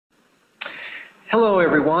Hello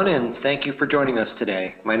everyone, and thank you for joining us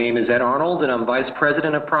today. My name is Ed Arnold and I'm Vice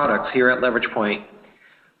President of Products here at LeveragePoint.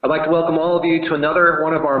 I'd like to welcome all of you to another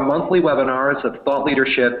one of our monthly webinars of thought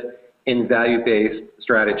leadership in value-based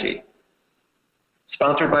strategy.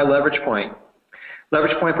 Sponsored by LeveragePoint.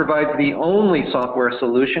 LeveragePoint provides the only software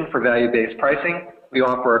solution for value-based pricing. We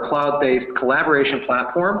offer a cloud-based collaboration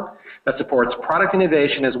platform that supports product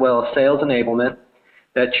innovation as well as sales enablement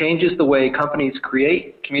that changes the way companies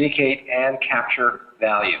create, communicate, and capture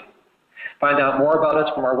value. Find out more about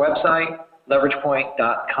us from our website,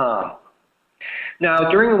 LeveragePoint.com.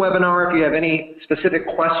 Now, during the webinar, if you have any specific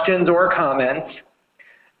questions or comments,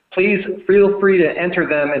 please feel free to enter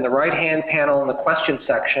them in the right-hand panel in the question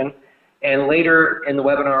section, and later in the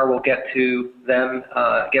webinar, we'll get to them,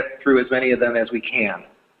 get through as many of them as we can.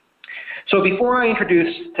 So before I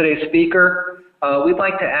introduce today's speaker, we'd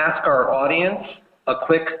like to ask our audience a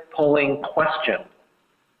quick polling question.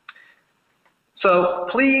 So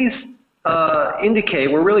please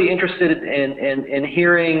indicate, we're really interested in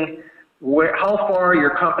hearing how far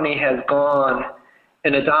your company has gone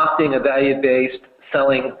in adopting a value-based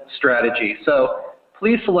selling strategy. So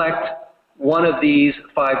please select one of these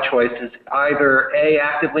 5 choices, either A,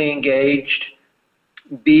 actively engaged,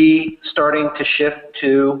 B, starting to shift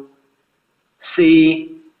to,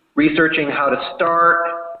 C, researching how to start,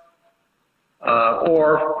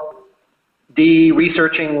 or D,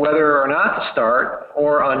 researching whether or not to start,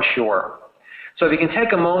 or unsure. So if you can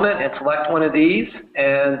take a moment and select one of these,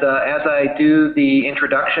 and as I do the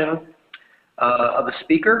introduction of the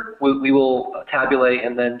speaker, we will tabulate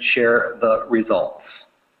and then share the results.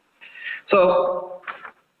 So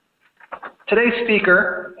today's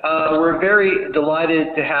speaker, we're very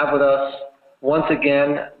delighted to have with us once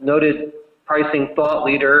again noted pricing thought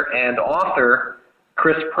leader and author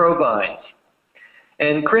Chris Provines.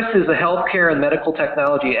 And Chris is a healthcare and medical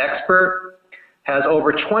technology expert, has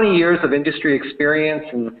over 20 years of industry experience,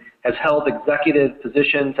 and has held executive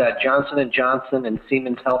positions at Johnson & Johnson and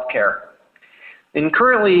Siemens Healthcare. And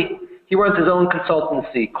currently, he runs his own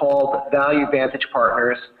consultancy called Value Vantage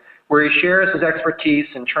Partners, where he shares his expertise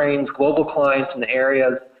and trains global clients in the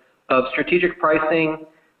areas of strategic pricing,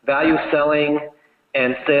 value selling,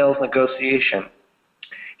 and sales negotiation.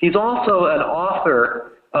 He's also an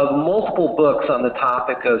author of multiple books on the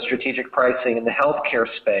topic of strategic pricing in the healthcare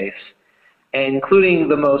space, including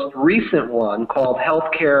the most recent one called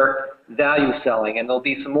Healthcare Value Selling, and there'll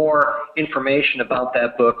be some more information about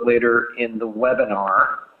that book later in the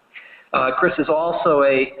webinar. Chris is also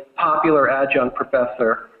a popular adjunct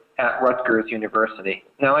professor at Rutgers University.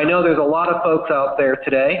 Now, I know there's a lot of folks out there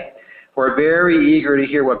today who are very eager to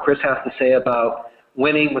hear what Chris has to say about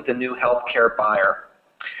winning with the new healthcare buyer.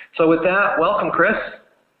 So with that, welcome, Chris.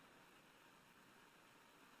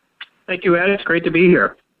 Thank you, Ed. It's great to be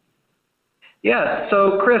here. Yeah,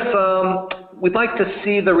 so Chris, we'd like to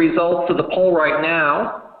see the results of the poll right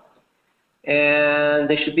now, and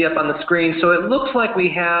they should be up on the screen. So it looks like we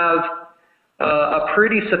have a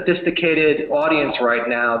pretty sophisticated audience right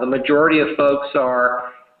now. The majority of folks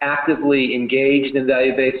are actively engaged in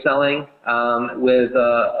value-based selling, with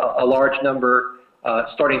a large number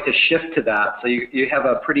starting to shift to that. So you have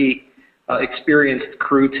a pretty experienced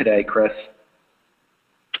crew today, Chris.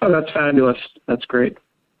 Oh, that's fabulous. That's great.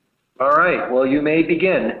 All right. Well, you may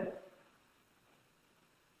begin.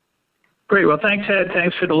 Great. Well, thanks, Ed.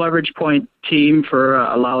 Thanks for the LeveragePoint team for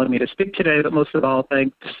allowing me to speak today, but most of all,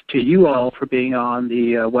 thanks to you all for being on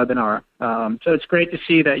the webinar. So it's great to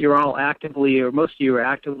see that you're all actively, or most of you are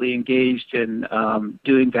actively engaged in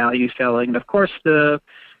doing value selling. And of course, the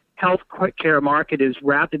healthcare market is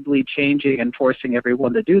rapidly changing and forcing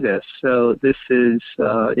everyone to do this. So this is,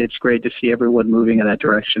 it's great to see everyone moving in that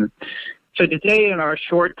direction. So today in our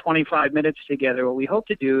short 25 minutes together, what we hope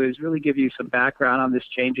to do is really give you some background on this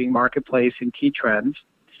changing marketplace and key trends.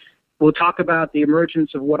 We'll talk about the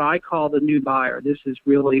emergence of what I call the new buyer. This is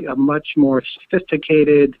really a much more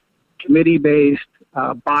sophisticated, committee-based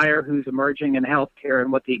buyer who's emerging in healthcare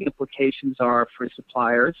and what the implications are for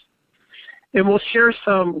suppliers. And we'll share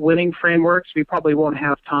some winning frameworks. We probably won't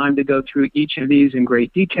have time to go through each of these in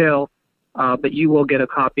great detail, but you will get a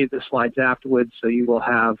copy of the slides afterwards, so you will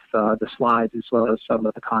have the slides as well as some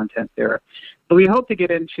of the content there. But we hope to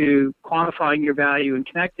get into quantifying your value and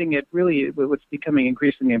connecting it. Really, what's becoming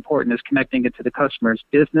increasingly important is connecting it to the customer's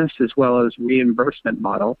business as well as reimbursement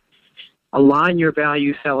model. Align your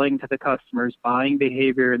value selling to the customer's buying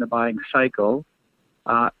behavior in the buying cycle.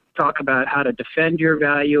 Talk about how to defend your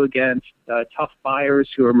value against tough buyers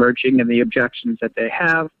who are emerging and the objections that they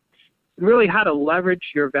have, and really how to leverage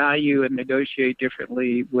your value and negotiate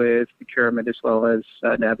differently with procurement as well as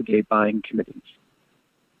navigate buying committees.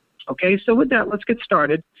 Okay, so with that, let's get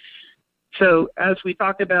started. So as we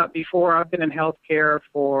talked about before, I've been in healthcare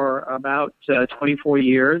for about 24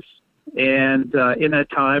 years. And in that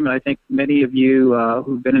time, and I think many of you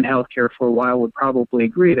who've been in healthcare for a while would probably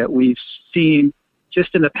agree that we've seen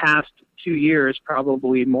just in the past 2 years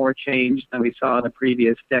probably more change than we saw in the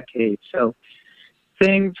previous decade. So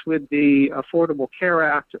things with the Affordable Care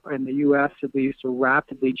Act in the U.S. at least are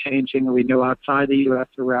rapidly changing, and we know outside the U.S.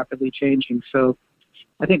 are rapidly changing. So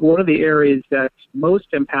I think one of the areas that's most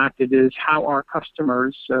impacted is how our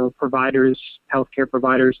customers, so providers, healthcare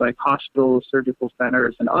providers like hospitals, surgical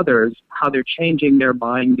centers, and others, how they're changing their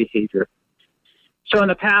buying behavior. So in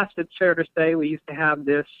the past, it's fair to say we used to have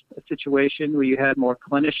this situation where you had more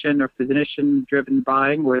clinician or physician-driven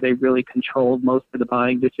buying where they really controlled most of the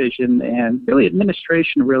buying decision, and really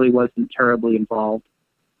administration really wasn't terribly involved.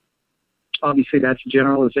 Obviously, that's a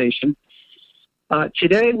generalization.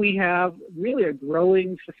 Today, we have really a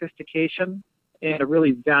growing sophistication and a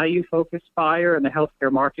really value-focused buyer, and the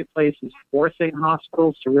healthcare marketplace is forcing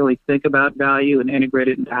hospitals to really think about value and integrate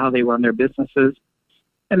it into how they run their businesses.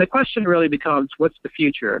 And the question really becomes, what's the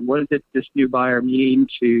future? And what does this new buyer mean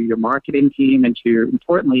to your marketing team and to,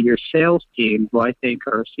 importantly, your sales team, who I think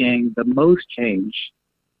are seeing the most change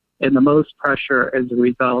and the most pressure as a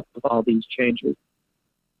result of all these changes?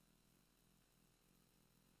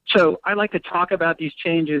 So I like to talk about these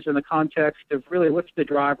changes in the context of really what's the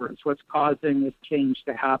drivers, what's causing this change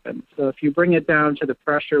to happen. So if you bring it down to the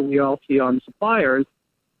pressure we all see on suppliers,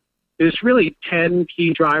 there's really 10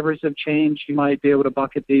 key drivers of change. You might be able to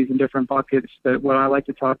bucket these in different buckets, but what I like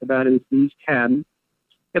to talk about is these 10.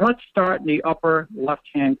 And let's start in the upper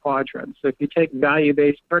left-hand quadrant. So if you take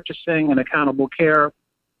value-based purchasing and accountable care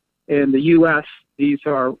in the U.S., these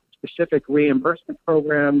are specific reimbursement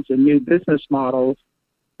programs and new business models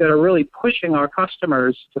that are really pushing our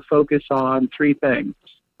customers to focus on three things: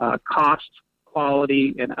 cost,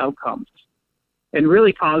 quality, and outcomes, and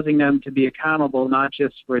really causing them to be accountable not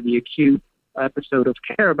just for the acute episode of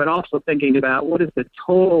care, but also thinking about what is the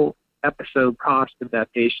total episode cost of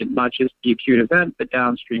that patient, not just the acute event, but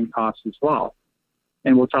downstream costs as well.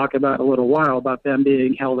 And we'll talk about in a little while about them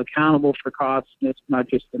being held accountable for costs, and it's not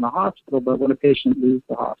just in the hospital, but when a patient leaves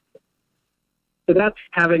the hospital. So that's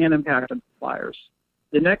having an impact on suppliers.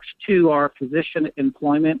 The next two are physician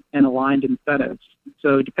employment and aligned incentives.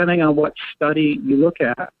 So depending on what study you look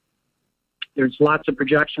at, there's lots of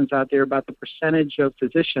projections out there about the percentage of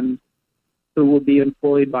physicians who will be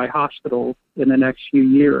employed by hospitals in the next few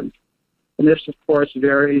years. And this, of course,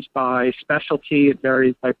 varies by specialty. It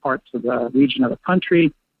varies by parts of the region of the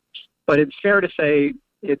country. But it's fair to say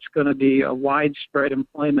it's going to be a widespread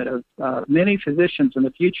employment of many physicians in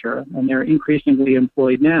the future, and they're increasingly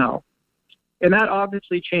employed now. And that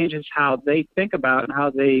obviously changes how they think about and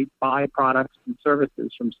how they buy products and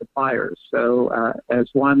services from suppliers. So as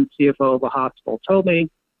one CFO of a hospital told me,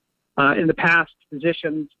 in the past,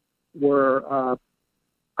 physicians were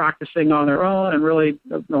practicing on their own and really, I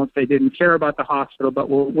don't know if they didn't care about the hospital, but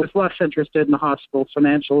was less interested in the hospital's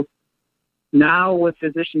financials. Now, with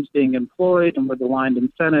physicians being employed and with aligned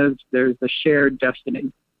incentives, there's a shared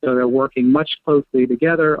destiny. So they're working much closely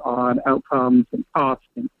together on outcomes and cost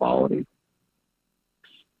and quality.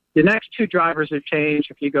 The next two drivers of change,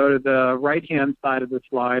 if you go to the right-hand side of the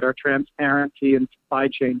slide, are transparency and supply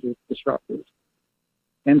chain disruptors.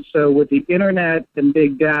 And so with the internet and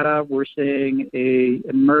big data, we're seeing an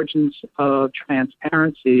emergence of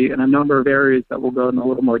transparency in a number of areas that we'll go into a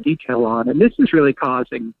little more detail on. And this is really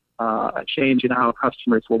causing a change in how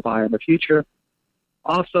customers will buy in the future.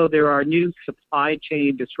 Also, there are new supply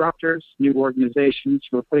chain disruptors, new organizations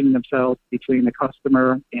who are putting themselves between the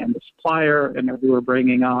customer and the supplier, and who are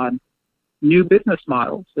bringing on new business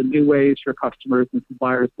models and new ways for customers and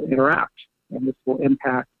suppliers to interact. And this will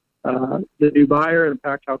impact the new buyer,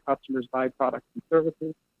 impact how customers buy products and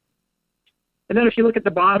services. And then if you look at the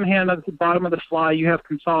bottom of the slide, you have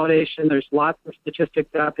consolidation. There's lots of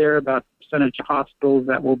statistics out there about the percentage of hospitals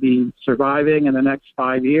that will be surviving in the next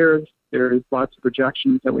 5 years. There's lots of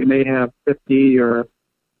projections that we may have 50 or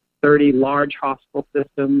 30 large hospital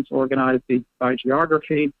systems organized by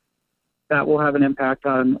geography. That will have an impact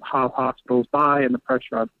on how hospitals buy and the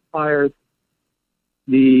pressure on suppliers.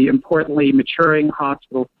 The importantly maturing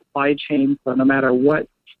hospital supply chain, so no matter what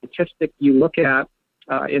statistic you look at,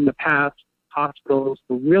 in the past, hospitals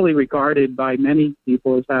were really regarded by many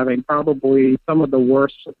people as having probably some of the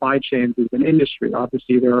worst supply chains as an industry.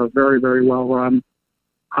 Obviously, there are very, very well-run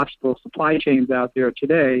hospital supply chains out there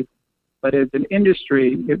today, but as an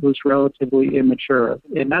industry, it was relatively immature,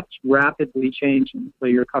 and that's rapidly changing. So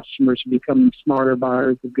your customers are becoming smarter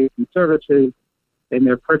buyers of goods and services. and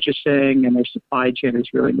their purchasing and their supply chain is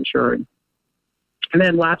really maturing. And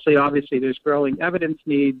then lastly, obviously, there's growing evidence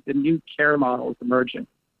needs and new care models emerging.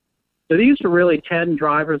 So these are really 10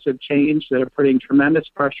 drivers of change that are putting tremendous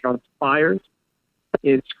pressure on suppliers.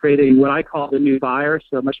 It's creating what I call the new buyer,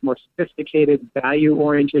 so a much more sophisticated,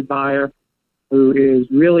 value-oriented buyer who is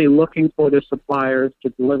really looking for the suppliers to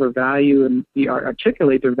deliver value and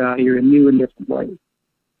articulate their value in new and different ways.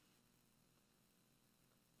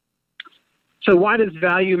 So why does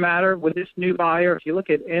value matter with this new buyer? If you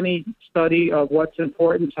look at any study of what's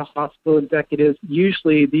important to hospital executives,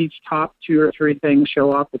 usually these top 2 or 3 things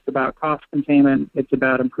show up. It's about cost containment. It's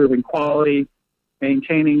about improving quality,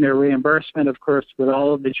 maintaining their reimbursement. Of course, with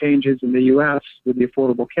all of the changes in the U.S. with the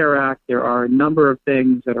Affordable Care Act, there are a number of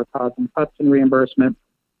things that are causing cuts in reimbursement,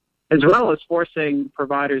 as well as forcing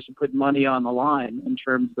providers to put money on the line in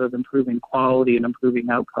terms of improving quality and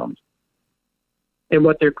improving outcomes. And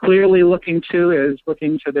what they're clearly looking to is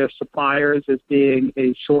looking to their suppliers as being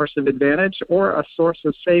a source of advantage or a source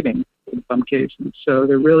of savings in some cases. So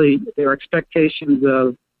their expectations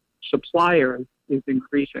of suppliers is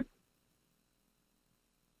increasing.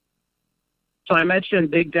 So I mentioned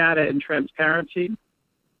big data and transparency.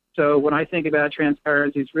 So when I think about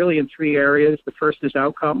transparency, it's really in 3 areas. The first is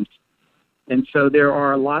outcomes. And so there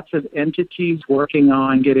are lots of entities working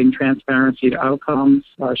on getting transparency to outcomes.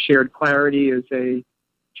 Shared Clarity is a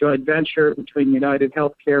joint venture between United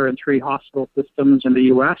Healthcare and 3 hospital systems in the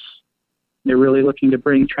U.S. They're really looking to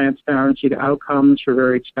bring transparency to outcomes for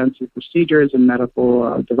very expensive procedures and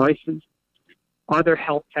medical devices. Other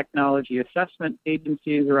health technology assessment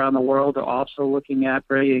agencies around the world are also looking at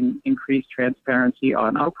bringing increased transparency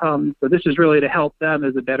on outcomes. So this is really to help them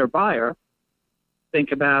as a better buyer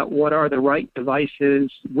think about what are the right devices,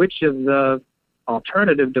 which of the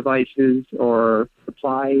alternative devices or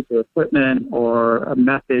supplies or equipment or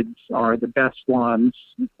methods are the best ones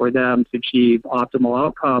for them to achieve optimal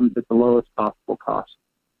outcomes at the lowest possible cost.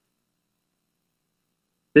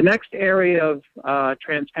 The next area of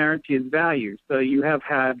transparency is value. So you have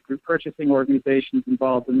had group purchasing organizations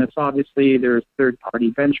involved in this. Obviously, there's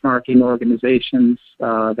third-party benchmarking organizations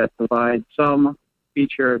that provide some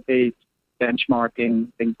feature-based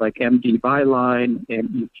benchmarking, things like MD Byline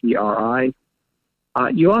and ETRI.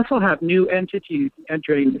 You also have new entities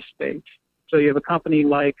entering the space. So you have a company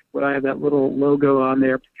like what I have that little logo on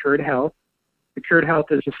there, Procured Health. Procured Health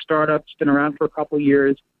is a startup. It's been around for a couple of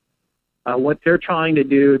years. What they're trying to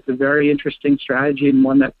do, it's a very interesting strategy and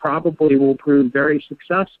one that probably will prove very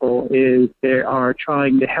successful, is they are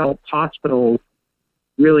trying to help hospitals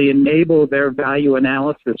really enable their value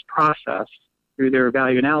analysis process through their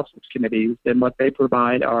value analysis committees. And what they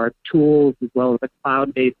provide are tools as well as a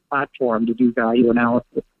cloud-based platform to do value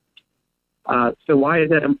analysis. So why is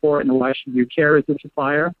that important? Why should you care as a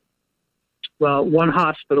supplier? Well, one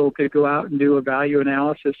hospital could go out and do a value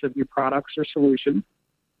analysis of your products or solutions.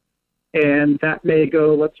 And that may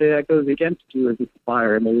go, let's say that goes against you as a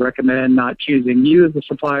supplier, and they recommend not choosing you as a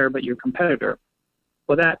supplier, but your competitor.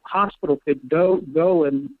 Well, that hospital could go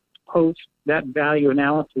and post that value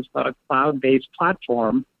analysis on a cloud-based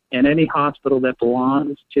platform, and any hospital that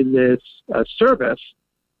belongs to this service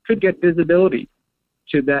could get visibility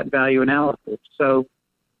to that value analysis. So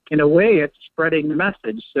in a way, it's spreading the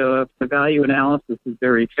message. So if the value analysis is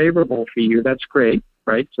very favorable for you, that's great,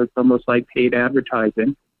 right? So it's almost like paid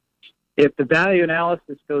advertising. If the value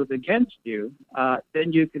analysis goes against you,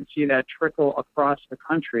 then you can see that trickle across the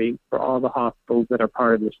country for all the hospitals that are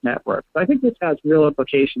part of this network. So I think this has real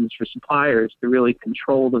implications for suppliers to really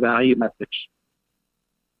control the value message.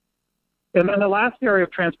 And then the last area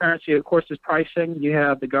of transparency, of course, is pricing. You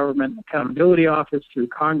have the Government Accountability Office through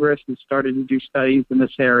Congress who started to do studies in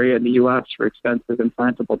this area in the U.S. for expensive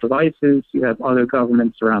implantable devices. You have other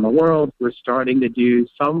governments around the world who are starting to do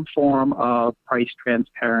some form of price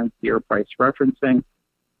transparency or price referencing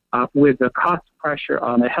with the cost pressure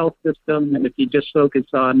on the health system. And if you just focus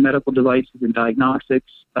on medical devices and diagnostics,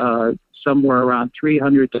 somewhere around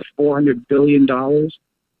 $300 to $400 billion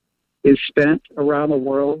is spent around the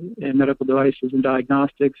world in medical devices and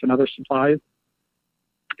diagnostics and other supplies,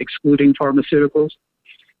 excluding pharmaceuticals.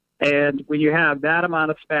 And when you have that amount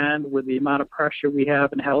of spend with the amount of pressure we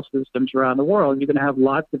have in health systems around the world, you're going to have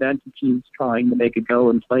lots of entities trying to make a go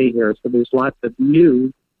and play here. So there's lots of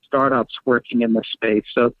new startups working in this space.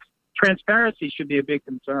 So transparency should be a big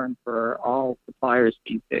concern for all suppliers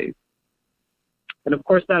these days. And of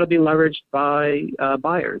course, that'll be leveraged by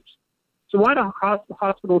buyers. So why do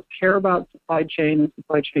hospitals care about supply chain and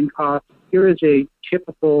supply chain costs? Here is a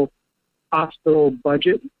typical hospital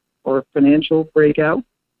budget or financial breakout.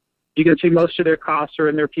 You can see most of their costs are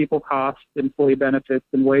in their people costs, employee benefits,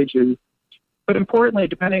 and wages. But importantly,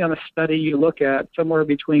 depending on the study you look at, somewhere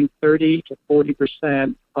between 30 to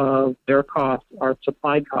 40% of their costs are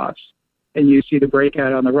supply costs, and you see the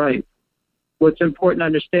breakout on the right. What's important to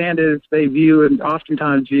understand is they view and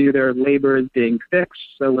oftentimes view their labor as being fixed,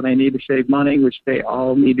 so when they need to save money, which they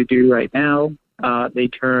all need to do right now, they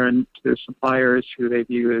turn to suppliers who they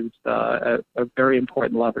view as a very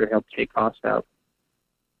important lever to help take costs out.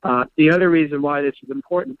 The other reason why this is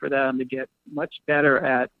important for them to get much better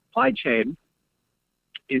at supply chain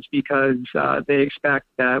is because they expect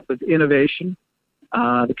that with innovation,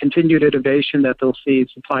 the continued innovation, that they'll see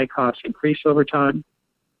supply costs increase over time.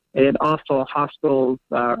 And also hospitals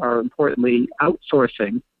are importantly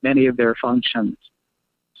outsourcing many of their functions.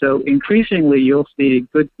 So increasingly, you'll see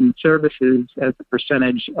goods and services as a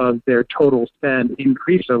percentage of their total spend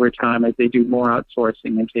increase over time as they do more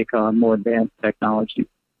outsourcing and take on more advanced technology.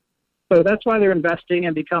 So that's why they're investing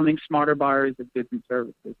and becoming smarter buyers of goods and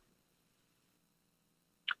services.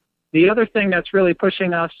 The other thing that's really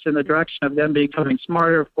pushing us in the direction of them becoming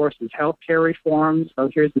smarter, of course, is healthcare reform. So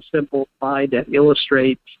here's a simple slide that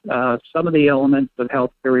illustrates some of the elements of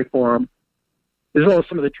healthcare reform, as well as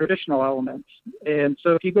some of the traditional elements. And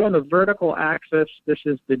so if you go on the vertical axis, this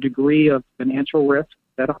is the degree of financial risk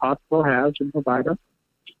that a hospital has and provider.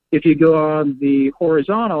 If you go on the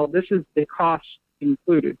horizontal, this is the cost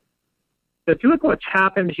included. So if you look what's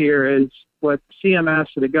happened here is what CMS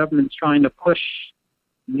or the government's trying to push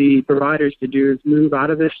the providers to do is move out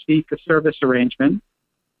of this fee-for-service arrangement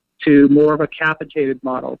to more of a capitated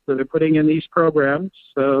model. So they're putting in these programs.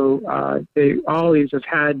 So they always have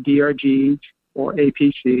had DRGs or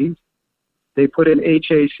APCs. They put in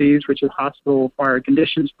HACs, which is Hospital Acquired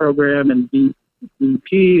Conditions Program, and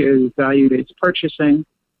BP is value-based purchasing.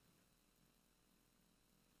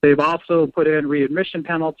 They've also put in readmission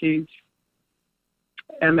penalties.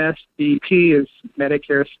 MSDP is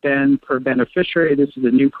Medicare spend per beneficiary. This is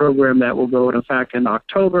a new program that will go into effect in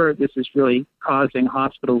October. This is really causing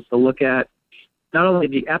hospitals to look at not only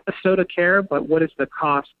the episode of care, but what is the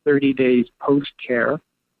cost 30 days post-care.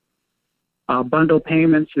 Bundle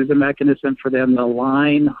payments is a mechanism for them to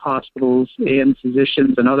align hospitals and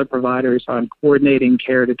physicians and other providers on coordinating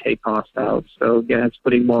care to take costs out. So again, it's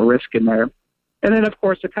putting more risk in there. And then, of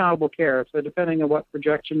course, accountable care. So depending on what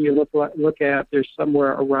projection you look at, there's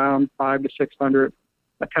somewhere around 500 to 600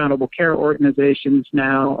 accountable care organizations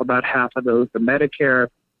now, about half of those are Medicare.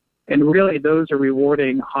 And really, those are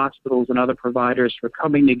rewarding hospitals and other providers for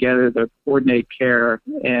coming together to coordinate care.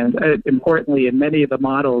 And importantly, in many of the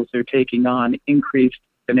models, they're taking on increased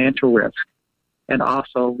financial risk and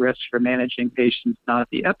also risk for managing patients, not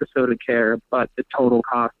the episode of care, but the total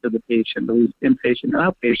cost of the patient, the inpatient and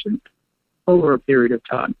outpatient, over a period of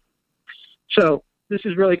time. So this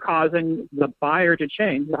is really causing the buyer to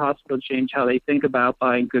change, the hospital to change how they think about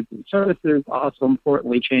buying goods and services, also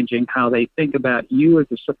importantly changing how they think about you as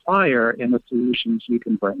a supplier and the solutions you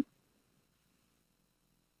can bring.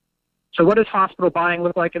 So what does hospital buying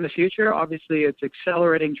look like in the future? Obviously, it's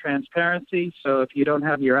accelerating transparency. So if you don't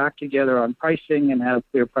have your act together on pricing and have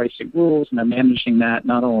clear pricing rules and are managing that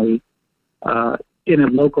not only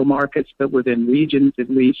in local markets, but within regions, at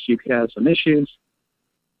least, you could have some issues.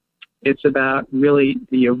 It's about really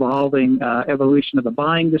the evolving evolution of the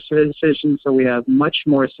buying decision. So we have much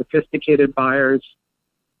more sophisticated buyers.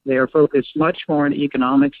 They are focused much more on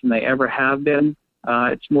economics than they ever have been.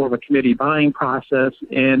 It's more of a committee buying process.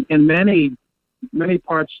 And in many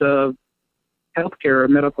parts of healthcare or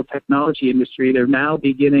medical technology industry, they're now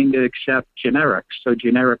beginning to accept generics. So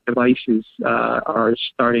generic devices are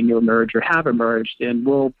starting to emerge or have emerged and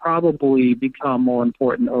will probably become more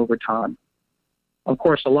important over time. Of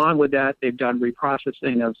course, along with that, they've done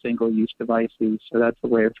reprocessing of single-use devices, so that's a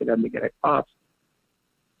way for them to get at cost.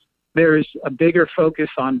 There's a bigger focus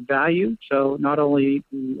on value, so not only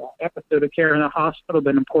the episode of care in a hospital,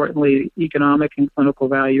 but importantly, economic and clinical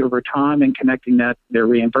value over time and connecting that to their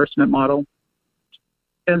reimbursement model.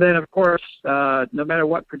 And then, of course, no matter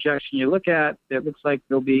what projection you look at, it looks like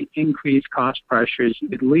there'll be increased cost pressures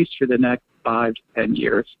at least for the next 5 to 10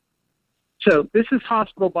 years. So this is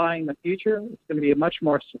hospital buying in the future. It's going to be a much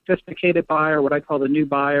more sophisticated buyer, what I call the new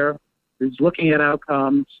buyer, who's looking at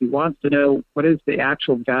outcomes, who wants to know what is the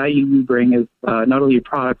actual value you bring as not only your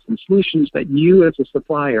products and solutions, but you as a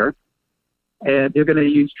supplier. And they're going to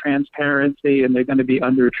use transparency, and they're going to be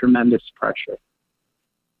under tremendous pressure.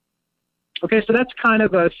 Okay, so that's kind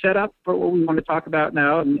of a setup for what we want to talk about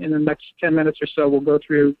now. In the next 10 minutes or so, we'll go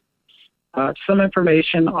through some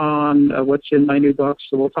information on what's in my new book.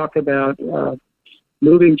 So we'll talk about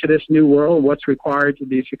moving to this new world, what's required to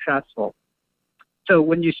be successful. So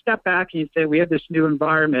when you step back and you say, we have this new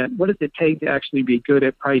environment, what does it take to actually be good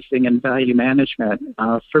at pricing and value management?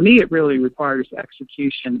 For me, it really requires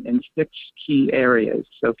execution in 6 key areas.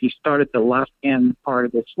 So if you start at the left-hand part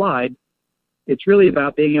of the slide, it's really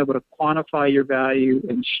about being able to quantify your value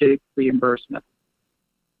and shape reimbursement.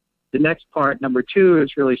 The next part, number 2,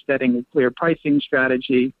 is really setting a clear pricing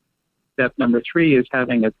strategy. Step number 3 is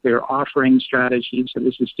having a clear offering strategy. So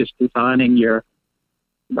this is just designing your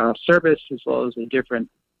service as well as the different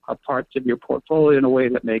parts of your portfolio in a way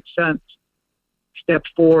that makes sense. Step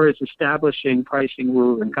 4 is establishing pricing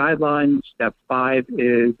rules and guidelines. Step 5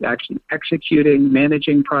 is actually executing,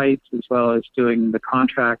 managing price, as well as doing the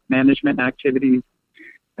contract management activities.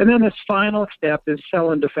 And then this final step is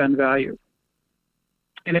sell and defend value.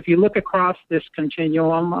 And if you look across this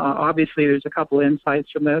continuum, obviously there's a couple insights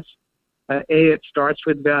from this. A, it starts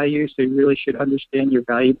with value, so you really should understand your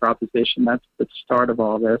value proposition. That's the start of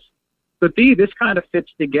all this. But B, this kind of fits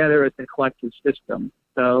together as a collective system.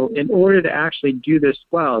 So in order to actually do this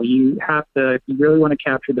well, you have to, if you really want to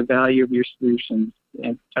capture the value of your solutions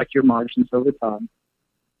and protect your margins over time,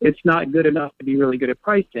 it's not good enough to be really good at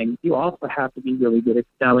pricing. You also have to be really good at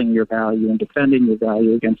selling your value and defending your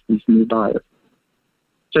value against these new buyers.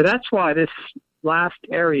 So that's why this last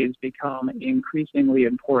area has become increasingly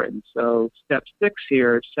important. So step 6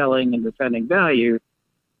 here, selling and defending value,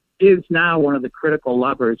 is now one of the critical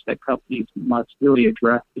levers that companies must really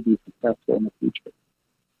address to be successful in the future.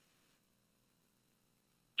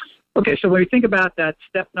 Okay, so when we think about that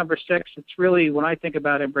step number 6, it's really, when I think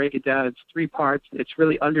about it and break it down, it's 3 parts. It's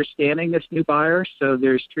really understanding this new buyer. So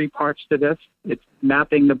there's 3 parts to this. It's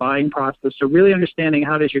mapping the buying process. So really understanding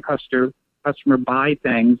how does your customer buy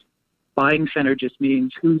things. Buying center just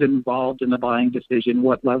means who's involved in the buying decision,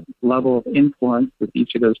 what level of influence that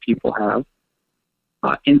each of those people have.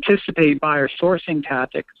 Anticipate buyer sourcing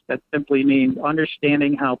tactics. That simply means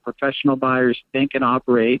understanding how professional buyers think and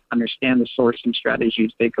operate, understand the sourcing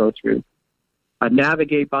strategies they go through.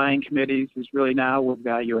 Navigate buying committees is really now with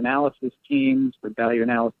value analysis teams, with value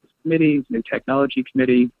analysis committees, new technology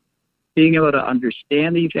committees. Being able to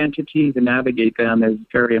understand these entities and navigate them is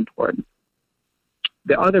very important.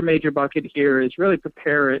 The other major bucket here is really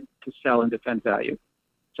prepare it to sell and defend value.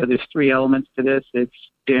 So there's 3 elements to this. It's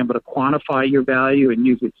being able to quantify your value and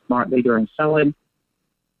use it smartly during selling.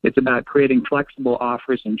 It's about creating flexible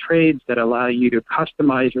offers and trades that allow you to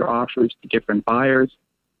customize your offers to different buyers.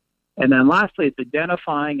 And then lastly, it's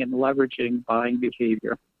identifying and leveraging buying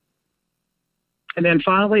behavior. And then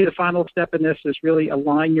finally, the final step in this is really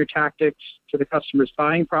align your tactics to the customer's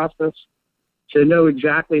buying process. To know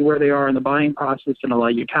exactly where they are in the buying process and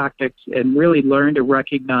align your tactics and really learn to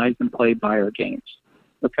recognize and play buyer games.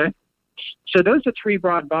 Okay? So those are 3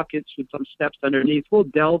 broad buckets with some steps underneath. We'll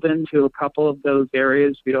delve into a couple of those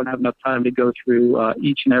areas. We don't have enough time to go through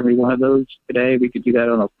each and every one of those today. We could do that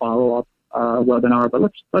on a follow-up webinar, but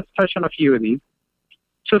let's touch on a few of these.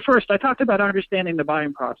 So first, I talked about understanding the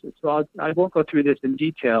buying process. So I won't go through this in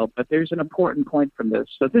detail, but there's an important point from this.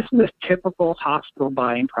 So this is a typical hospital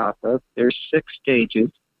buying process. There's 6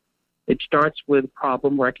 stages. It starts with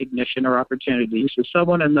problem recognition or opportunity. So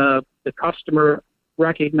someone in the customer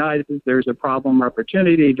recognizes there's a problem or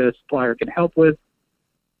opportunity the supplier can help with.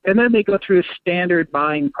 And then they go through a standard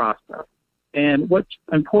buying process. And what's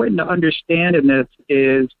important to understand in this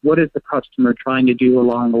is what is the customer trying to do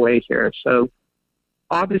along the way here. So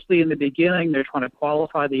obviously, in the beginning, they're trying to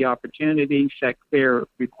qualify the opportunity, set clear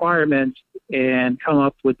requirements, and come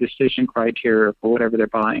up with decision criteria for whatever they're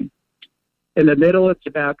buying. In the middle, it's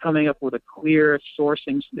about coming up with a clear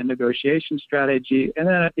sourcing and negotiation strategy. And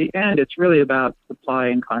then at the end, it's really about supply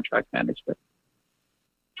and contract management.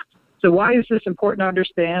 So why is this important to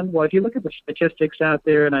understand? Well, if you look at the statistics out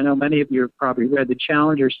there, and I know many of you have probably read the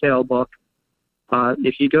Challenger Sale book,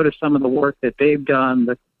 if you go to some of the work that they've done,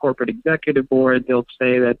 the corporate executive board, they'll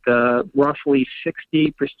say that roughly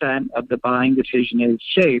 60% of the buying decision is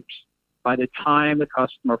shaped by the time the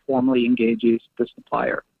customer formally engages the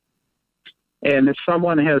supplier. And if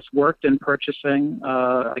someone has worked in purchasing,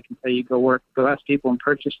 I can say you go ask people in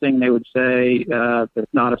purchasing, they would say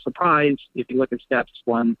that's not a surprise. If you look at steps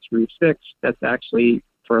 1 through 6, that's actually,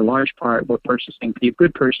 for a large part, what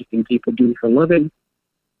good purchasing people do for a living.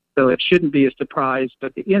 So it shouldn't be a surprise,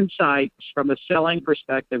 but the insights from a selling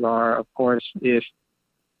perspective are, of course, if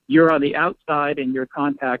you're on the outside and you're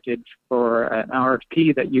contacted for an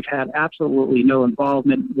RFP that you've had absolutely no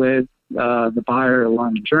involvement with the buyer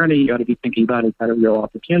along the journey, you ought to be thinking about is that a real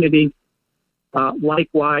opportunity.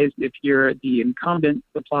 Likewise, if you're the incumbent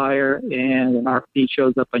supplier and an RFP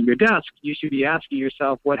shows up on your desk, you should be asking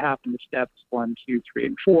yourself what happened to steps 1, 2, 3,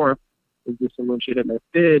 and 4. Is this a legitimate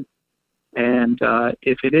bid? And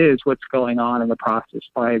if it is, what's going on in the process?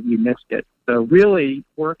 Why have you missed it? So really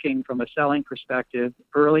working from a selling perspective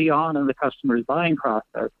early on in the customer's buying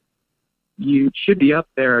process, you should be up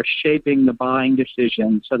there shaping the buying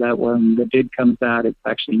decision so that when the bid comes out, it's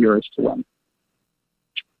actually yours to win.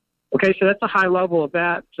 Okay, so that's a high level of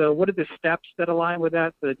that. So what are the steps that align with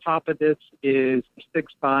that? So the top of this is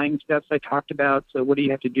 6 buying steps I talked about. So what do you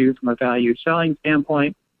have to do from a value selling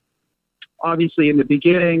standpoint? Obviously, in the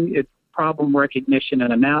beginning, it's problem recognition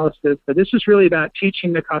and analysis. So this is really about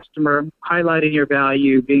teaching the customer, highlighting your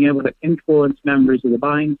value, being able to influence members of the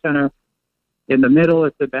buying center. In the middle,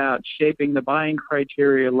 it's about shaping the buying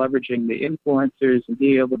criteria, leveraging the influencers, and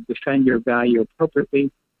being able to defend your value appropriately.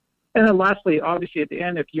 And then lastly, obviously at the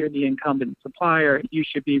end, if you're the incumbent supplier, you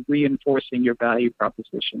should be reinforcing your value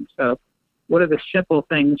proposition. So one of the simple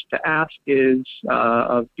things to ask is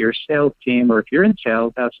of your sales team, or if you're in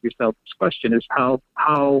sales, ask yourself this question, is how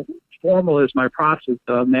formal is my process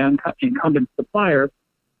of my incumbent supplier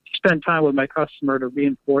to spend time with my customer to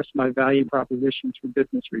reinforce my value proposition through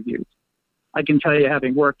business reviews? I can tell you,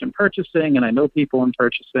 having worked in purchasing, and I know people in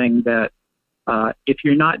purchasing, that if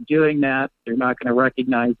you're not doing that, they're not going to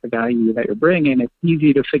recognize the value that you're bringing. It's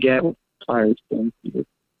easy to forget what suppliers doing for you.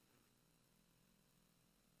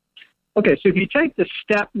 Okay, so if you take the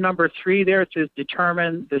step number 3 there, it says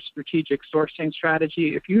determine the strategic sourcing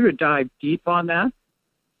strategy. If you were to dive deep on that,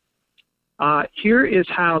 here is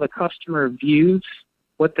how the customer views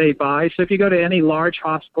what they buy. So if you go to any large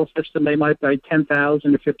hospital system, they might buy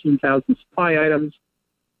 10,000 to 15,000 supply items.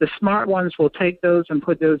 The smart ones will take those and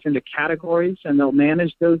put those into categories, and they'll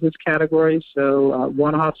manage those as categories. So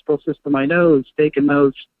one hospital system I know has taken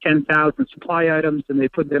those 10,000 supply items and they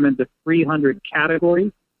put them into 300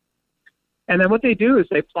 categories. And then what they do is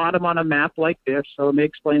they plot them on a map like this. So let me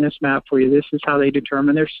explain this map for you. This is how they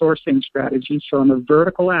determine their sourcing strategy. So on the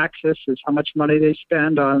vertical axis is how much money they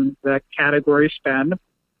spend on that category spend.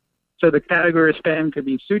 So the category spend could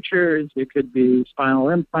be sutures, it could be spinal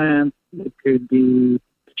implants, it could be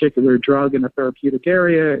particular drug in a therapeutic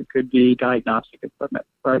area, it could be diagnostic equipment,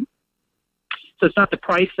 right? So it's not the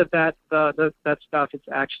price of that stuff, it's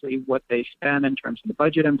actually what they spend in terms of the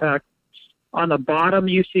budget impact. On the bottom,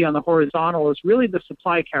 you see on the horizontal is really the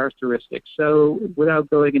supply characteristics. So without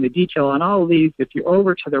going into detail on all of these, if you're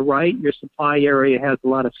over to the right, your supply area has a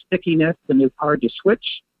lot of stickiness and it's hard to switch.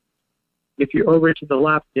 If you're over to the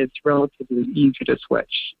left, it's relatively easy to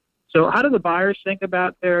switch. So how do the buyers think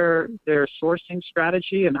about their sourcing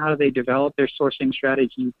strategy, and how do they develop their sourcing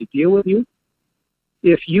strategy to deal with you?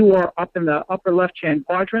 If you are up in the upper left-hand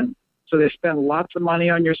quadrant, so they spend lots of money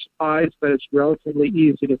on your supplies, but it's relatively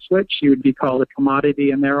easy to switch, you would be called a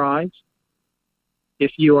commodity in their eyes.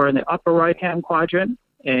 If you are in the upper right-hand quadrant,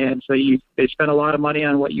 and so they spend a lot of money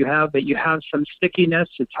on what you have, but you have some stickiness,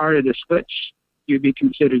 it's harder to switch, you'd be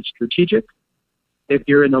considered strategic. If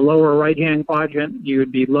you're in the lower right-hand quadrant, you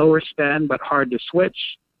would be lower spend but hard to switch.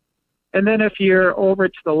 And then if you're over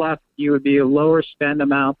to the left, you would be a lower spend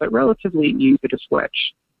amount but relatively easy to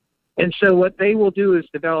switch. And so what they will do is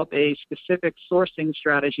develop a specific sourcing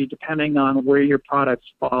strategy depending on where your products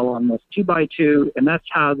fall on this 2x2, and that's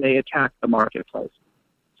how they attack the marketplace.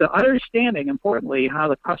 So understanding, importantly, how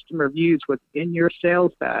the customer views what's in your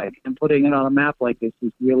sales bag and putting it on a map like this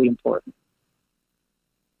is really important.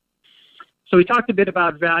 So we talked a bit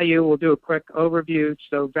about value. We'll do a quick overview.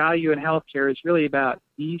 So value in healthcare is really about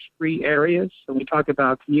these 3 areas. So when we talk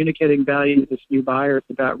about communicating value to this new buyer, it's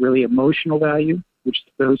about really emotional value, which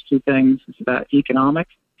is those 2 things. It's about economic,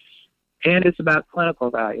 and it's about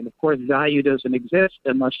clinical value. And of course, value doesn't exist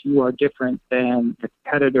unless you are different than the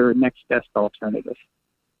competitor next best alternative.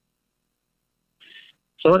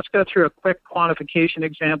 So let's go through a quick quantification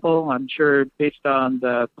example. I'm sure based on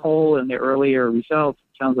the poll and the earlier results,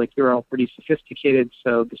 it sounds like you're all pretty sophisticated,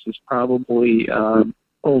 so this is probably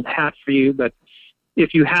old hat for you. But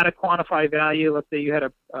if you had a quantified value, let's say you had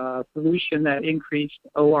a solution that increased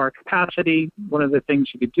OR capacity, one of the things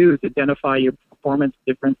you could do is identify your performance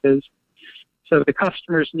differences. So if the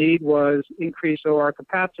customer's need was increased OR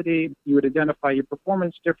capacity, you would identify your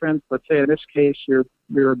performance difference. Let's say in this case,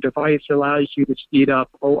 your device allows you to speed up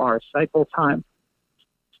OR cycle time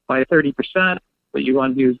by 30%. What you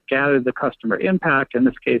want to do is gather the customer impact. In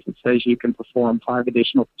this case, it says you can perform 5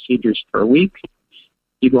 additional procedures per week.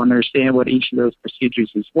 You want to understand what each of those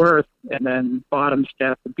procedures is worth. And then bottom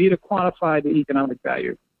step would be to quantify the economic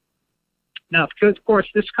value. Now, because, of course,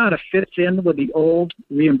 this kind of fits in with the old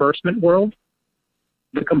reimbursement world.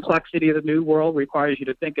 The complexity of the new world requires you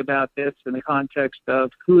to think about this in the context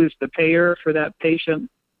of who is the payer for that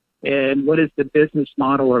patient, and what is the business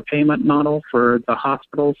model or payment model for the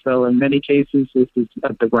hospital. So in many cases, this is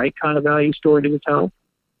the right kind of value story to tell.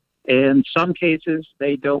 In some cases,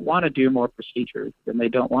 they don't want to do more procedures and they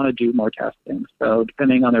don't want to do more testing. So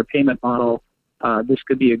depending on their payment model, this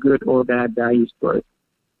could be a good or bad value story.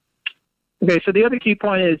 Okay, so the other key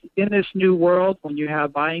point is in this new world, when you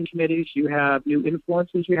have buying committees, you have new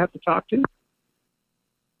influencers you have to talk to.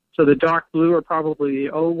 So the dark blue are probably the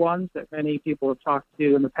old ones that many people have talked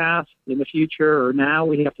to in the past. In the future or now,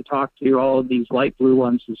 we have to talk to all of these light blue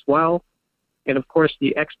ones as well. And of course,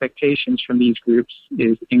 the expectations from these groups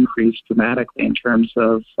is increased dramatically in terms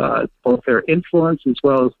of both their influence as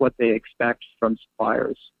well as what they expect from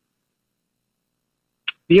suppliers.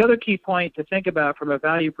 The other key point to think about from a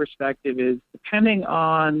value perspective is depending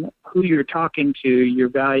on who you're talking to, your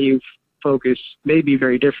value focus may be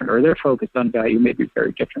very different, or their focus on value may be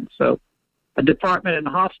very different. So a department in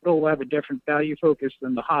a hospital will have a different value focus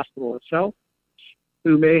than the hospital itself,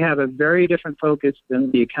 who may have a very different focus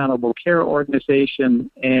than the accountable care organization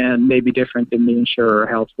and may be different than the insurer or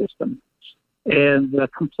health system. And the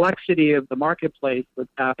complexity of the marketplace that's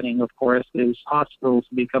happening, of course, is hospitals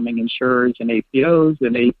becoming insurers and APOs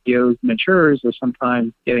and insurers are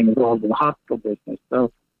sometimes getting involved in the hospital business.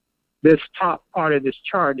 So this top part of this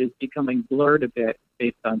chart is becoming blurred a bit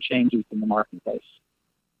based on changes in the marketplace.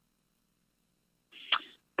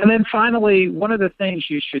 And then finally, one of the things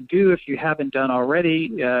you should do if you haven't done already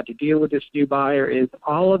to deal with this new buyer is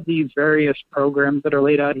all of these various programs that are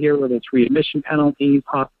laid out here, whether it's readmission penalties,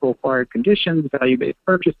 hospital-acquired conditions, value-based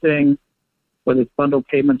purchasing, whether it's bundled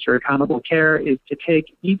payments or accountable care, is to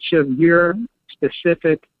take each of your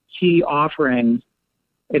specific key offerings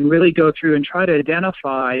and really go through and try to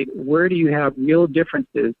identify where do you have real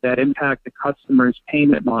differences that impact the customer's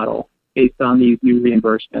payment model based on these new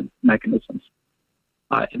reimbursement mechanisms.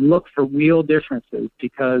 And look for real differences,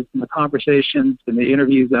 because in the conversations and the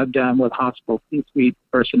interviews I've done with hospital C-suite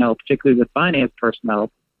personnel, particularly with finance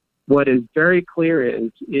personnel, what is very clear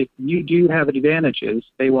is if you do have advantages,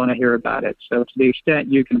 they want to hear about it. So to the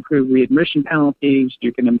extent you can improve readmission penalties,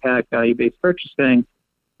 you can impact value-based purchasing,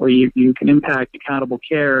 or you can impact accountable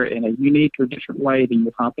care in a unique or different way than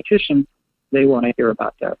your competition, they want to hear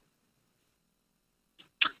about that.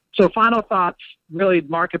 So final thoughts, really the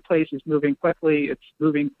marketplace is moving quickly. It's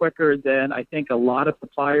moving quicker than I think a lot of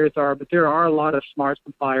suppliers are, but there are a lot of smart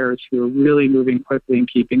suppliers who are really moving quickly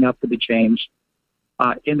and keeping up with the change.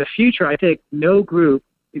 In the future, I think no group,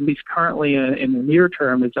 at least currently in the near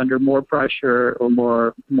term, is under more pressure or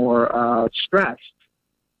more stress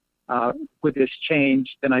with this change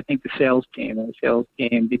than I think the sales team. And the sales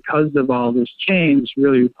team, because of all this change, is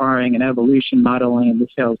really requiring an evolution not only in the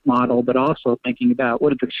sales model, but also thinking about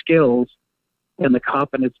what are the skills and the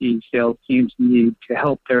competencies sales teams need to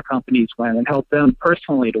help their companies win and help them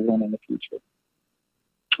personally to win in the future.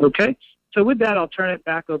 Okay, so with that, I'll turn it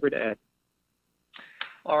back over to Ed.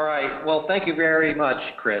 All right. Well, thank you very much,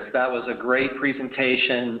 Chris. That was a great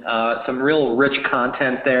presentation, some real rich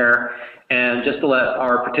content there. And just to let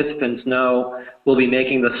our participants know, we'll be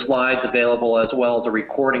making the slides available as well as a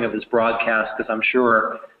recording of this broadcast, because I'm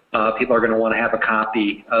sure people are going to want to have a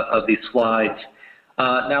copy of these slides.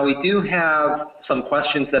 Now, we do have some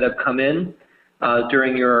questions that have come in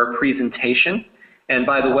during your presentation. And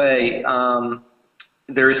by the way,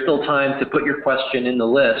 there is still time to put your question in the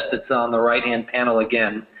list. It's on the right-hand panel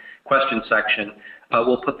again, question section.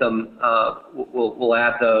 We'll put them, we'll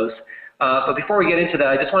add those. But before we get into that,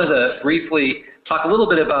 I just wanted to briefly talk a little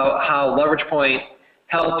bit about how LeveragePoint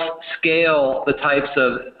helps scale the types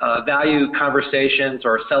of value conversations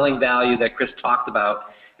or selling value that Chris talked about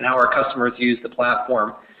and how our customers use the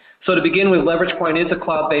platform. So to begin with, LeveragePoint is a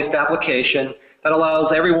cloud-based application that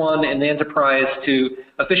allows everyone in the enterprise to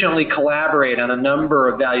efficiently collaborate on a number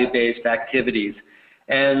of value-based activities.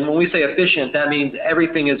 And when we say efficient, that means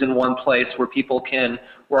everything is in one place where people can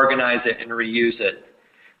organize it and reuse it.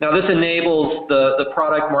 Now, this enables the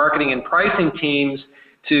product marketing and pricing teams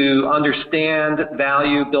to understand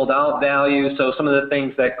value, build out value. So some of the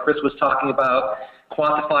things that Chris was talking about,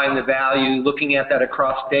 quantifying the value, looking at that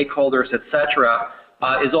across stakeholders, et cetera,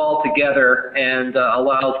 is all together and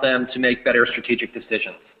allows them to make better strategic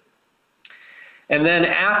decisions. And then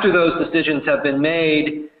after those decisions have been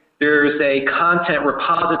made, there's a content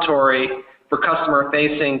repository for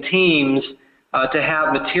customer-facing teams to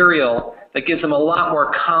have material that gives them a lot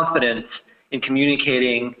more confidence in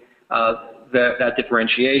communicating that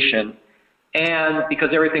differentiation. And because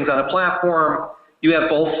everything's on a platform, you have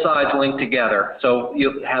both sides linked together. So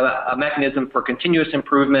you have a mechanism for continuous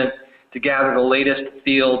improvement to gather the latest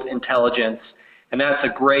field intelligence, and that's a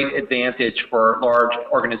great advantage for large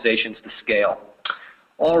organizations to scale.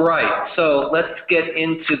 All right, so let's get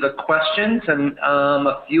into the questions, and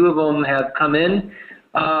a few of them have come in.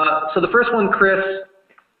 So the first one, Chris,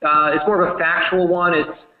 is more of a factual one. It's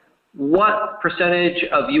what percentage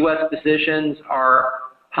of U.S. physicians are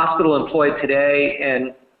hospital employed today,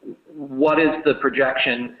 and what is the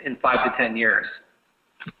projection in 5 to 10 years?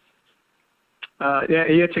 Yeah,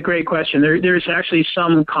 it's a great question. There's actually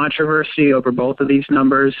some controversy over both of these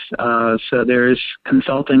numbers. So there's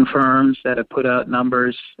consulting firms that have put out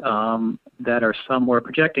numbers that are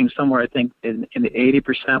projecting somewhere, I think, in the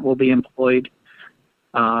 80% will be employed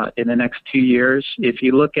in the next 2 years. If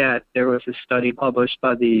you look at, there was a study published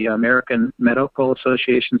by the American Medical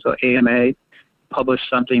Association, so AMA, published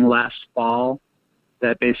something last fall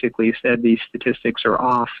that basically said these statistics are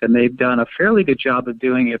off, and they've done a fairly good job of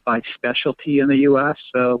doing it by specialty in the U.S.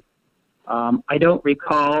 So I don't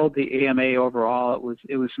recall the AMA overall.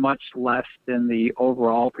 It was much less than the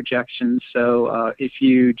overall projections. So if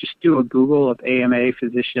you just do a Google of AMA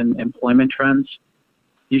physician employment trends,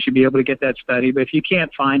 you should be able to get that study. But if you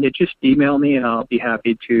can't find it, just email me, and I'll be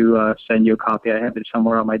happy to send you a copy. I have it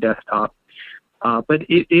somewhere on my desktop. But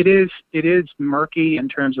it is murky in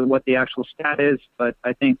terms of what the actual stat is, but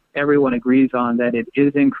I think everyone agrees on that it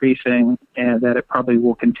is increasing and that it probably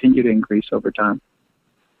will continue to increase over time.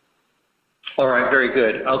 All right, very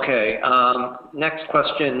good. Okay, next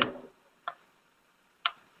question.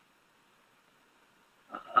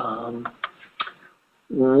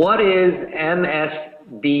 What is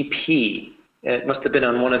MSBP? It must have been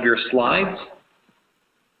on one of your slides.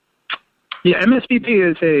 Yeah, MSBP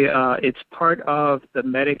is it's part of the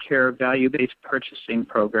Medicare value-based purchasing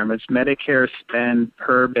program. It's Medicare spend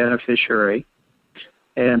per beneficiary.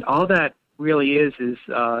 And all that really is in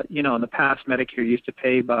the past, Medicare used to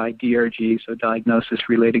pay by DRG, so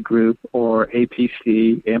diagnosis-related group, or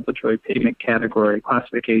APC, ambulatory payment category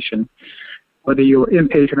classification, whether you were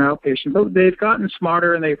inpatient or outpatient. But they've gotten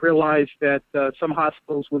smarter, and they've realized that some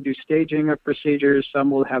hospitals will do staging of procedures,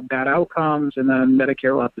 some will have bad outcomes, and then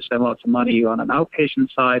Medicare will have to spend lots of money on an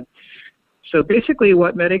outpatient side. So basically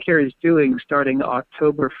what Medicare is doing starting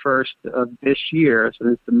October 1st of this year, so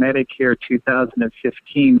it's the Medicare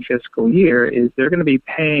 2015 fiscal year, is they're going to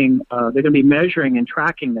be measuring and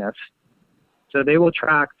tracking this. So they will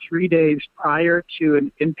track 3 days prior to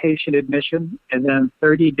an inpatient admission and then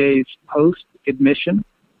 30 days post-admission.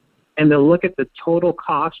 And they'll look at the total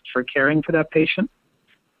cost for caring for that patient.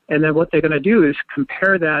 And then what they're going to do is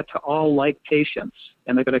compare that to all like patients.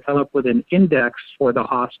 And they're going to come up with an index for the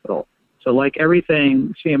hospital. So like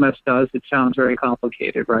everything CMS does, it sounds very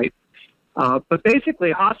complicated, right? But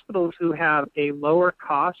basically, hospitals who have a lower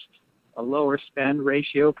cost, a lower spend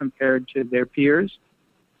ratio compared to their peers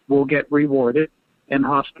will get rewarded, and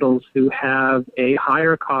hospitals who have a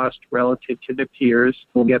higher cost relative to their peers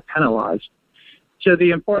will get penalized. So the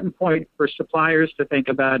important point for suppliers to think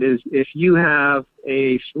about is if you have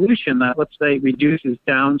a solution that, let's say, reduces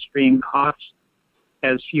downstream costs,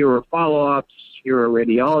 has fewer follow-ups, fewer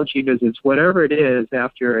radiology visits, whatever it is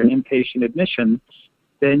after an inpatient admission,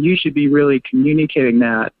 then you should be really communicating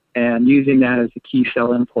that and using that as a key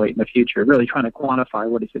selling point in the future, really trying to quantify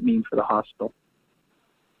what does it mean for the hospital.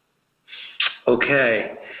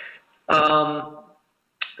 Okay.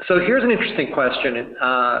 So here's an interesting question.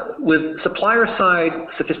 With supplier-side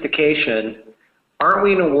sophistication, aren't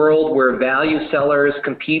we in a world where value sellers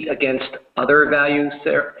compete against other value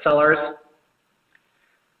sellers?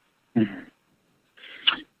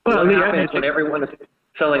 Well, what happens when everyone is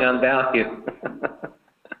selling on value?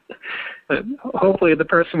 Hopefully the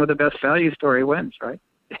person with the best value story wins, right?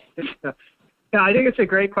 Yeah, I think it's a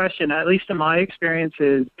great question. At least in my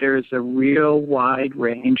experiences, there's a real wide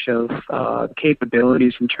range of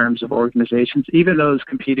capabilities in terms of organizations, even those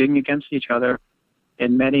competing against each other.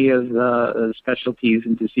 And many of the specialties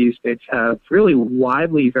and disease states have really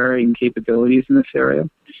widely varying capabilities in this area.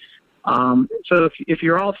 So if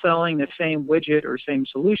you're all selling the same widget or same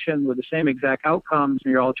solution with the same exact outcomes,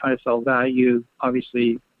 and you're all trying to sell value,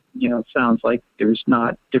 obviously, it sounds like there's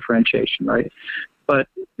not differentiation, right? But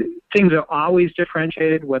things are always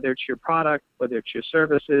differentiated, whether it's your product, whether it's your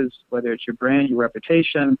services, whether it's your brand, your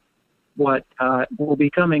reputation. What will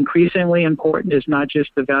become increasingly important is not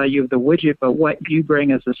just the value of the widget, but what you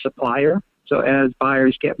bring as a supplier. So as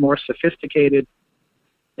buyers get more sophisticated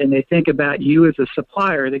and they think about you as a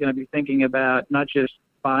supplier, they're going to be thinking about not just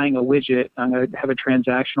buying a widget, I'm going to have a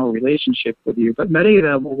transactional relationship with you, but many of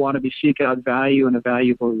them will want to seek out value in a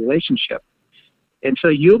valuable relationship. And so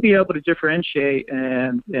you'll be able to differentiate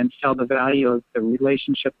and sell the value of the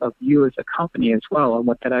relationship of you as a company as well and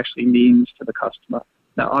what that actually means to the customer.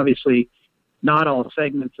 Now, obviously, not all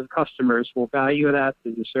segments of customers will value that.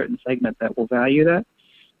 There's a certain segment that will value that.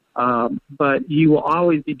 But you will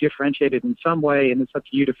always be differentiated in some way, and it's up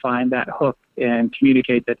to you to find that hook and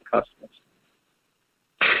communicate that to customers.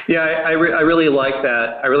 Yeah, I really like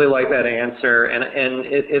that. I really like that answer. And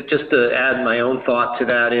it just to add my own thought to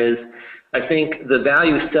that is, I think the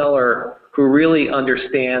value seller who really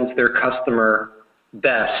understands their customer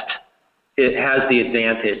best, it has the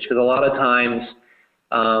advantage. Because a lot of times,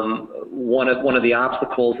 one of the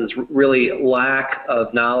obstacles is really lack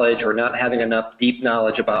of knowledge or not having enough deep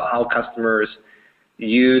knowledge about how customers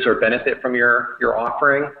use or benefit from your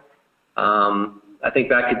offering. I think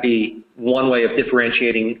that could be one way of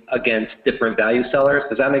differentiating against different value sellers.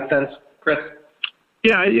 Does that make sense, Chris?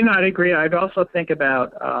 Yeah, I'd agree. I'd also think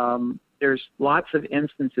about there's lots of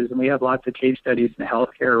instances, and we have lots of case studies in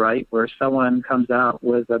healthcare, right, where someone comes out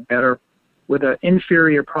with an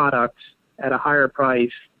inferior product at a higher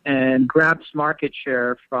price and grabs market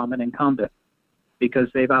share from an incumbent because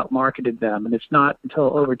they've outmarketed them. And it's not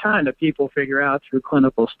until over time that people figure out through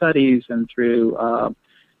clinical studies and through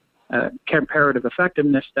comparative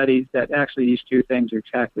effectiveness studies that actually these two things are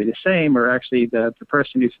exactly the same, or actually the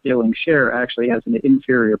person who's stealing share actually has an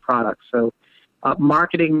inferior product. So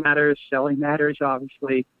marketing matters, selling matters,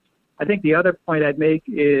 obviously. I think the other point I'd make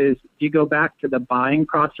is if you go back to the buying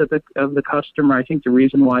process of the customer, I think the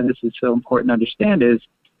reason why this is so important to understand is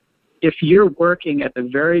if you're working at the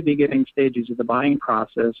very beginning stages of the buying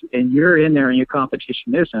process and you're in there and your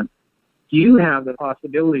competition isn't, you have the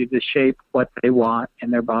possibility to shape what they want in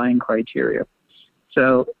their buying criteria.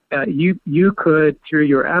 So you could, through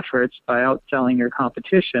your efforts by outselling your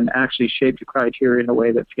competition, actually shape the criteria in a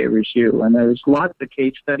way that favors you. And there's lots of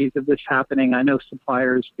case studies of this happening. I know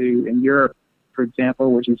suppliers do in Europe, for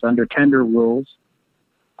example, which is under tender rules,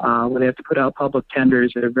 where they have to put out public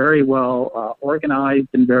tenders that are very well organized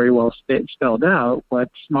and very well spelled out. What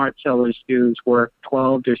smart sellers do is work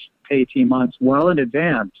 12 to 18 months well in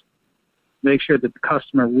advance, make sure that the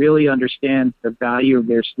customer really understands the value of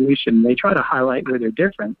their solution. They try to highlight where they're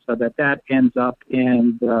different so that ends up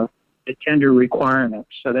in the tender requirements.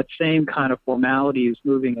 So that same kind of formality is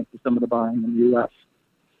moving into some of the buying in the U.S.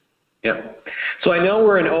 Yeah. So I know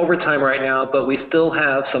we're in overtime right now, but we still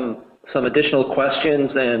have some additional questions,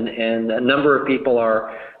 and a number of people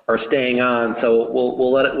are staying on. So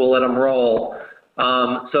we'll let them roll.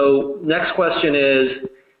 So next question is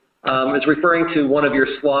referring to one of your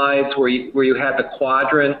slides where you had the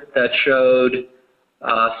quadrant that showed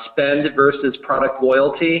spend versus product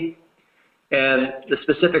loyalty. And the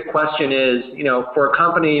specific question is, for a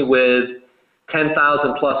company with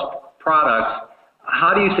 10,000 plus products,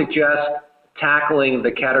 how do you suggest tackling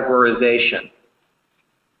the categorization?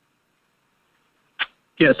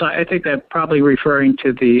 Yes, I think that's probably referring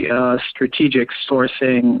to the strategic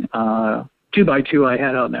sourcing 2x2 I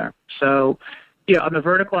had on there. So, yeah, on the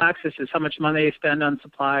vertical axis is how much money they spend on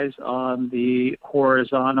supplies. On the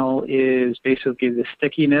horizontal is basically the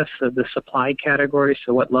stickiness of the supply category,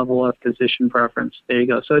 so what level of position preference. There you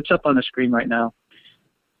go. So it's up on the screen right now.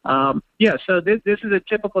 So this is a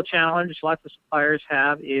typical challenge lots of suppliers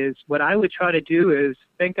have, is what I would try to do is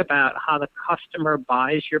think about how the customer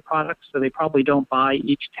buys your products. So they probably don't buy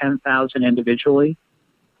each 10,000 individually.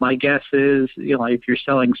 My guess is, if you're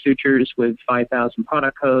selling sutures with 5,000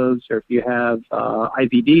 product codes, or if you have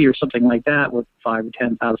IVD or something like that with 5,000 or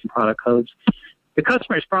 10,000 product codes, the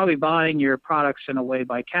customer is probably buying your products in a way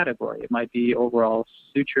by category. It might be overall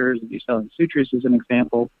sutures, if you're selling sutures as an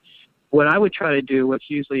example. What I would try to do, what's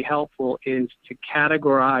usually helpful, is to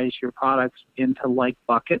categorize your products into like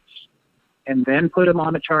buckets and then put them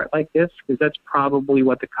on a chart like this, because that's probably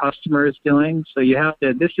what the customer is doing. So you have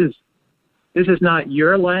to, this is not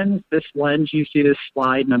your lens. This lens, you see this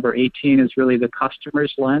slide number 18, is really the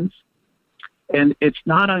customer's lens. And it's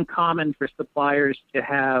not uncommon for suppliers to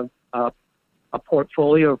have a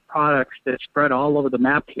portfolio of products that spread all over the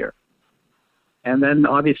map here. And then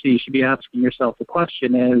obviously you should be asking yourself the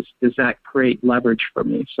question is, does that create leverage for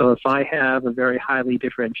me? So if I have a very highly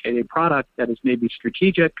differentiated product that is maybe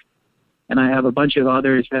strategic, and I have a bunch of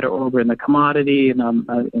others that are over in the commodity and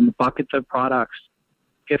in the buckets of products,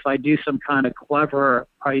 if I do some kind of clever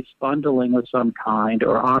price bundling of some kind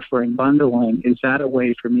or offering bundling, is that a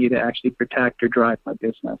way for me to actually protect or drive my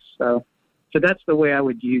business? So that's the way I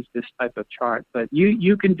would use this type of chart. But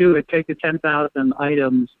you can do it, take the 10,000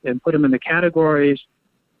 items and put them in the categories,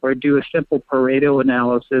 or do a simple Pareto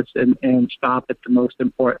analysis and stop at the most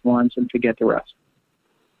important ones and forget the rest.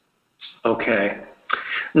 Okay.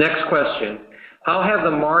 Next question. How have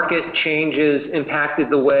the market changes impacted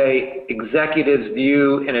the way executives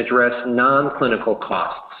view and address non-clinical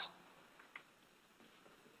costs?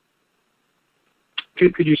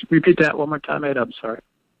 Could you repeat that one more time, Ed? I'm sorry.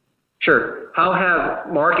 Sure. How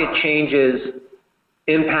have market changes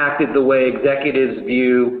impacted the way executives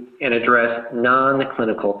view and address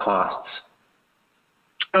non-clinical costs?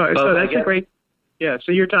 Oh, so that's a great, yeah,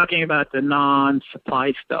 so you're talking about the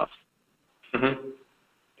non-supply stuff. Mm-hmm.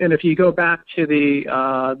 And if you go back to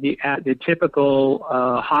the typical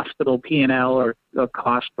hospital P&L or the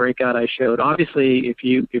cost breakout I showed, obviously if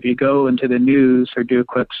you go into the news or do a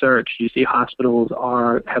quick search, you see hospitals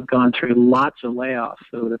have gone through lots of layoffs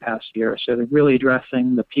over the past year. So they're really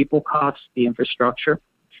addressing the people costs, the infrastructure.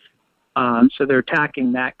 So they're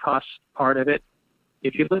attacking that cost part of it.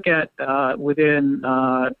 If you look at within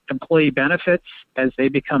employee benefits, as they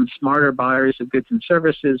become smarter buyers of goods and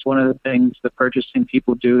services, one of the things the purchasing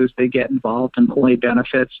people do is they get involved in employee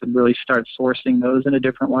benefits and really start sourcing those in a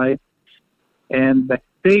different way. And the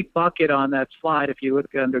big bucket on that slide, if you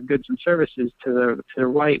look under goods and services to the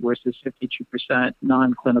right, where it says 52%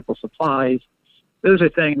 non-clinical supplies, those are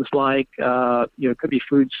things like, it could be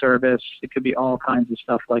food service, it could be all kinds of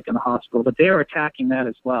stuff like in the hospital, but they are attacking that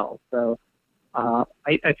as well. So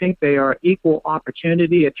I think they are equal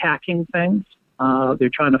opportunity attacking things. They're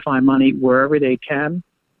trying to find money wherever they can.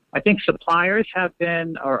 I think suppliers have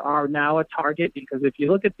been or are now a target because if you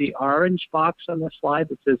look at the orange box on the slide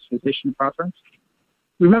that says physician preference,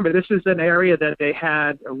 remember this is an area that they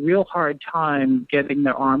had a real hard time getting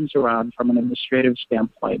their arms around from an administrative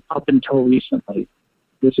standpoint up until recently.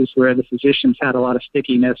 This is where the physicians had a lot of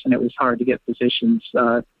stickiness and it was hard to get physicians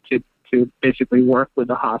to basically work with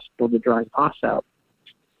the hospital to drive costs out.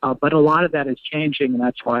 But a lot of that is changing, and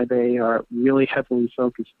that's why they are really heavily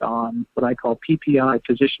focused on what I call PPI,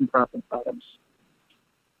 physician preference items.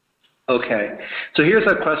 Okay. So here's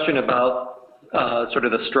a question about sort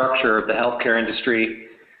of the structure of the healthcare industry.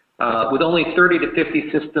 With only 30 to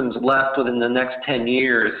 50 systems left within the next 10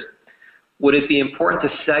 years, would it be important to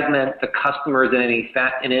segment the customers in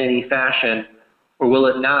any fashion, or will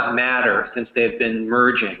it not matter since they've been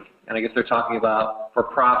merging? And I guess they're talking about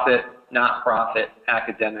for-profit, not-profit,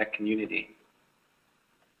 academic community.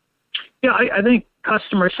 Yeah, I think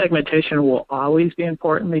customer segmentation will always be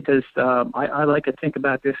important because I like to think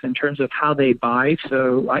about this in terms of how they buy.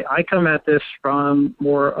 So I come at this from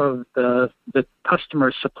more of the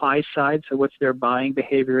customer supply side, so what's their buying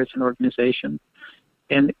behavior as an organization.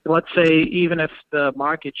 And let's say even if the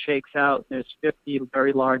market shakes out, there's 50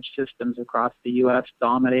 very large systems across the U.S.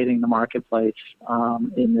 dominating the marketplace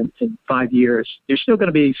in 5 years. There's still going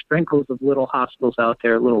to be sprinkles of little hospitals out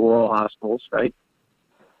there, little rural hospitals, right?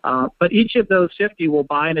 But each of those 50 will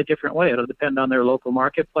buy in a different way. It'll depend on their local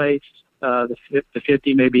marketplace. The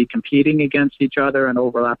 50 may be competing against each other in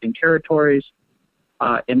overlapping territories.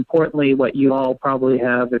 Importantly, what you all probably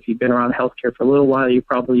have, if you've been around healthcare for a little while, you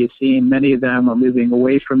probably have seen many of them are moving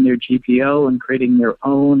away from their GPO and creating their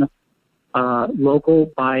own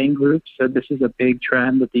local buying groups. So this is a big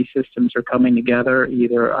trend that these systems are coming together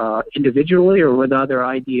either individually or with other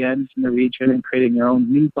IDNs in the region and creating their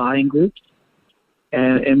own new buying groups.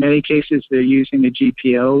 And in many cases, they're using the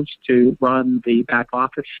GPOs to run the back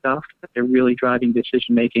office stuff. They're really driving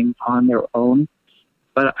decision-making on their own.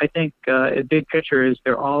 But I think a big picture is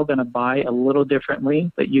they're all going to buy a little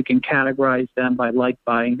differently, but you can categorize them by like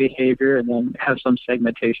buying behavior and then have some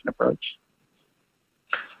segmentation approach.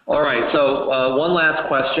 All right, so one last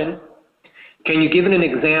question. Can you give an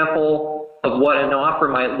example of what an offer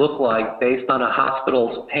might look like based on a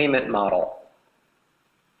hospital's payment model?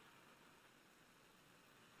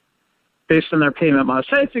 Based on their payment model.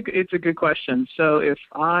 So it's a good question. So if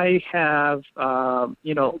I have,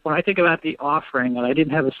 when I think about the offering, and I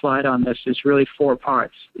didn't have a slide on this, it's really 4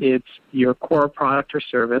 parts. It's your core product or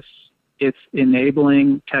service. It's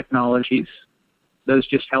enabling technologies. Those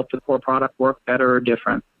just help the core product work better or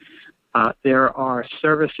different. There are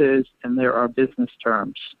services and there are business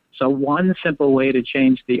terms. So one simple way to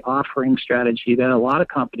change the offering strategy that a lot of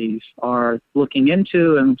companies are looking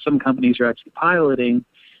into and some companies are actually piloting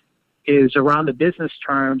is around the business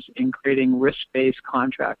terms in creating risk-based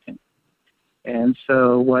contracting. And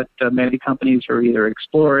so what many companies are either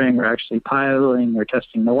exploring or actually piloting or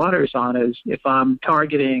testing the waters on is if I'm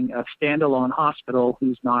targeting a standalone hospital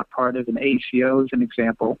who's not part of an ACO as an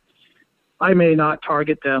example, I may not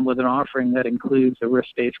target them with an offering that includes a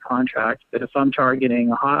risk-based contract. But if I'm targeting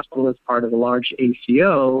a hospital as part of a large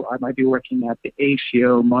ACO, I might be working at the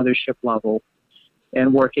ACO mothership level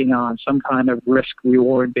and working on some kind of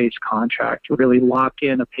risk-reward-based contract to really lock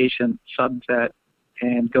in a patient subset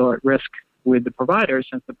and go at risk with the provider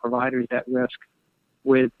since the provider is at risk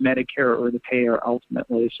with Medicare or the payer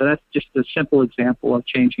ultimately. So that's just a simple example of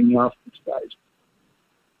changing the offering strategy.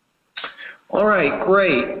 All right,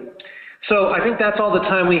 great. So I think that's all the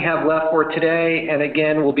time we have left for today. And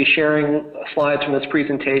again, we'll be sharing slides from this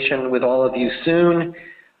presentation with all of you soon.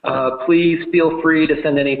 Please feel free to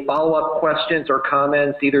send any follow-up questions or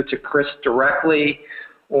comments either to Chris directly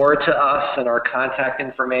or to us, and our contact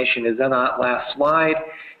information is on that last slide.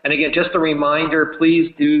 And again, just a reminder,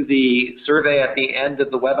 please do the survey at the end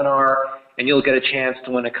of the webinar, and you'll get a chance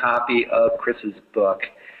to win a copy of Chris's book.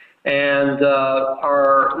 And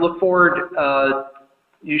look forward,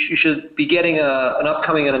 you should be getting an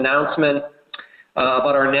upcoming announcement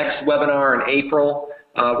about our next webinar in April.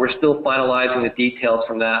 We're still finalizing the details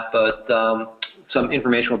from that, but some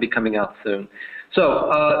information will be coming out soon. So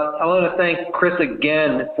I want to thank Chris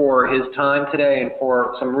again for his time today and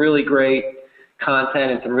for some really great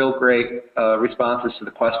content and some real great responses to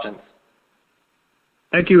the questions.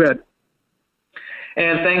 Thank you, Ed.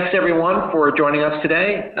 And thanks everyone for joining us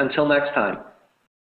today. Until next time.